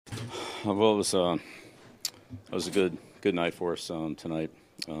Well, it was a good night for us tonight.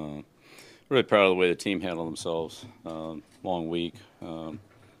 Really proud of the way the team handled themselves. Long week,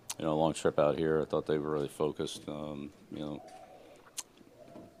 long trip out here. I thought they were really focused.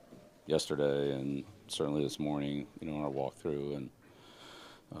 Yesterday and certainly this morning, in our walkthrough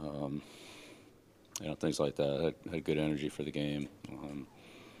and things like that. Had good energy for the game.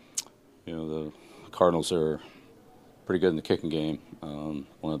 The Cardinals are pretty good in the kicking game.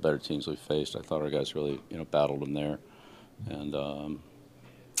 One of the better teams we've faced. I thought our guys really battled them there, and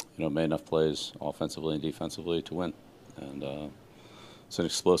made enough plays offensively and defensively to win. And it's an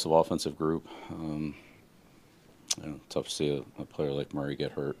explosive offensive group. Tough to see a player like Murray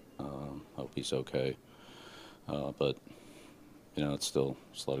get hurt. Hope he's okay. But it's still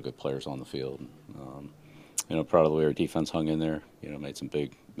a lot of good players on the field. Proud of the way our defense hung in there. Made some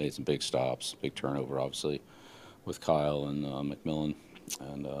big stops, big turnover, obviously, with Kyle and McMillan,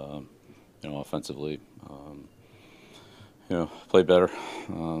 and offensively, played better.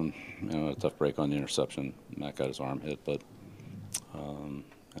 A tough break on the interception. Matt got his arm hit, but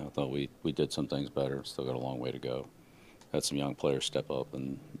I thought we did some things better. Still got a long way to go. Had some young players step up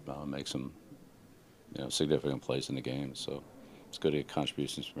and make some significant plays in the game. So it's good to get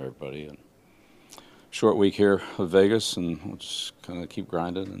contributions from everybody. And short week here with Vegas, and we'll just kind of keep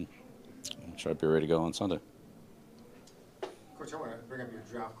grinding and try to be ready to go on Sunday. Coach, I want to bring up your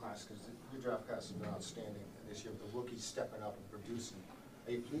draft class because your draft class has been outstanding this year with the rookies stepping up and producing.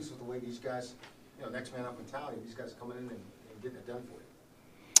 Are you pleased with the way these guys, next man up mentality, these guys are coming in and getting it done for you?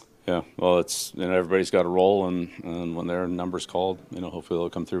 Yeah, well, it's everybody's got a role, and when their number's called, hopefully they'll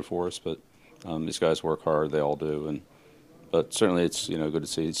come through for us. But these guys work hard; they all do. But certainly it's good to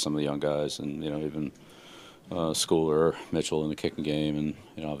see some of the young guys, and even Schooler, Mitchell in the kicking game,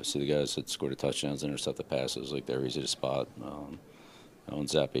 and obviously the guys that scored the touchdowns, intercept the passes, like they're easy to spot. And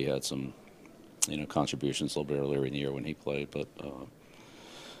Zappi had some contributions a little bit earlier in the year when he played, but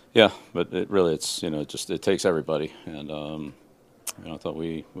but it takes everybody, and I thought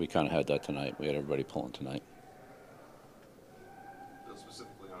we kind of had that tonight. We had everybody pulling tonight.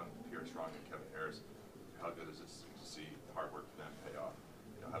 Specifically on Pierre Strong and Kevin Harris, how good is it to see the hard work for them pay off?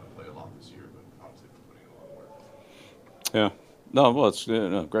 Haven't played a lot this year, but obviously been putting in a lot of work. Yeah. No, well, it's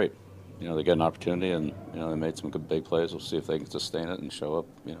great. They get an opportunity, and they made some good big plays. We'll see if they can sustain it and show up,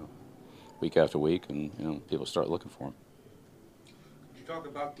 week after week, and people start looking for them. Could you talk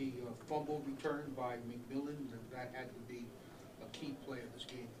about the fumble return by McMillan? That had to be a key play of this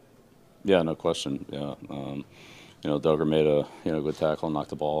game. Yeah, no question. Yeah, Duggar made a good tackle, knocked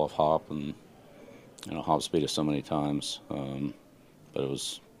the ball off Hop, and Hop's beat us so many times. But it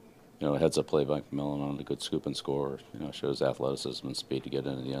was a heads-up play by McMillan on a good scoop and score. Shows athleticism and speed to get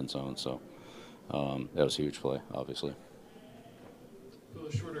into the end zone. So that was a huge play, obviously. So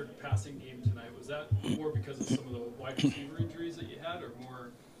the shorter passing game tonight, was that more because of some of the wide receiver injuries that you had, or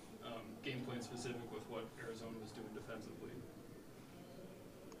more game plan specific with what Arizona was doing defensively?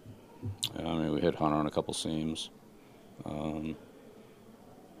 We hit Hunter on a couple seams.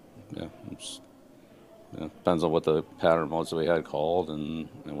 Depends on what the pattern was that we had called and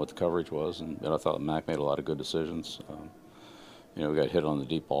what the coverage was. And I thought Mac made a lot of good decisions. We got hit on the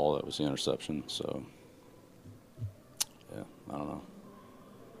deep ball. That was the interception. So, I don't know.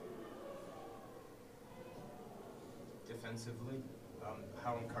 Defensively,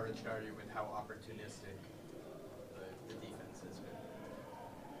 how encouraged are you with how opportunistic the defense has been?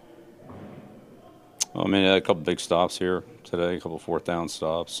 Well, had a couple big stops here today, a couple fourth down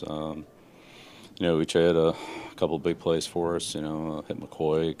stops. Each had a couple big plays for us. Hit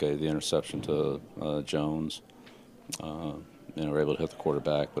McCoy, gave the interception to Jones. We're able to hit the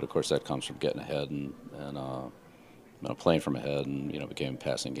quarterback, but of course that comes from getting ahead and playing from ahead, and became a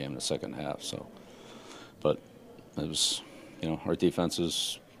passing game in the second half. So, but it was, our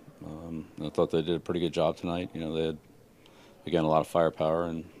defenses. I thought they did a pretty good job tonight. They had again a lot of firepower,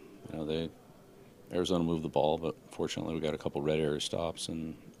 and Arizona moved the ball, but fortunately we got a couple red area stops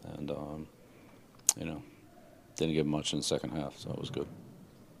and didn't give much in the second half, so it was good.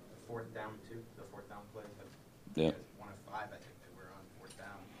 The fourth down play. Yeah. You guys 1 of 5, I think, that were on fourth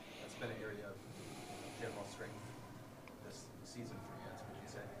down. That's been an area of general strength this season for you guys, would you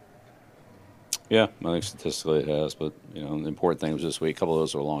say? Yeah, I think statistically it has, but the important thing was this week. A couple of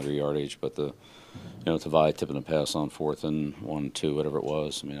those were longer yardage, but Tavai tipping the pass on 4th and 1, 2, whatever it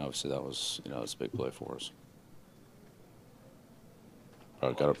was. Obviously that was a big play for us.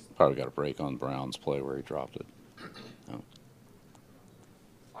 Probably got a break on Brown's play where he dropped it.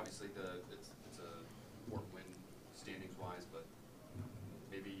 Obviously, it's a important win standings wise, but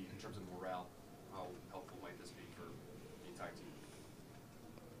maybe in terms of morale, how helpful might this be for the entire team?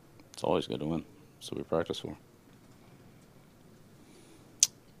 It's always good to win. That's what we practice for.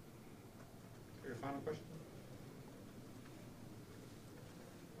 Your final question?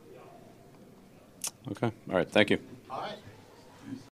 Okay. All right. Thank you. All right.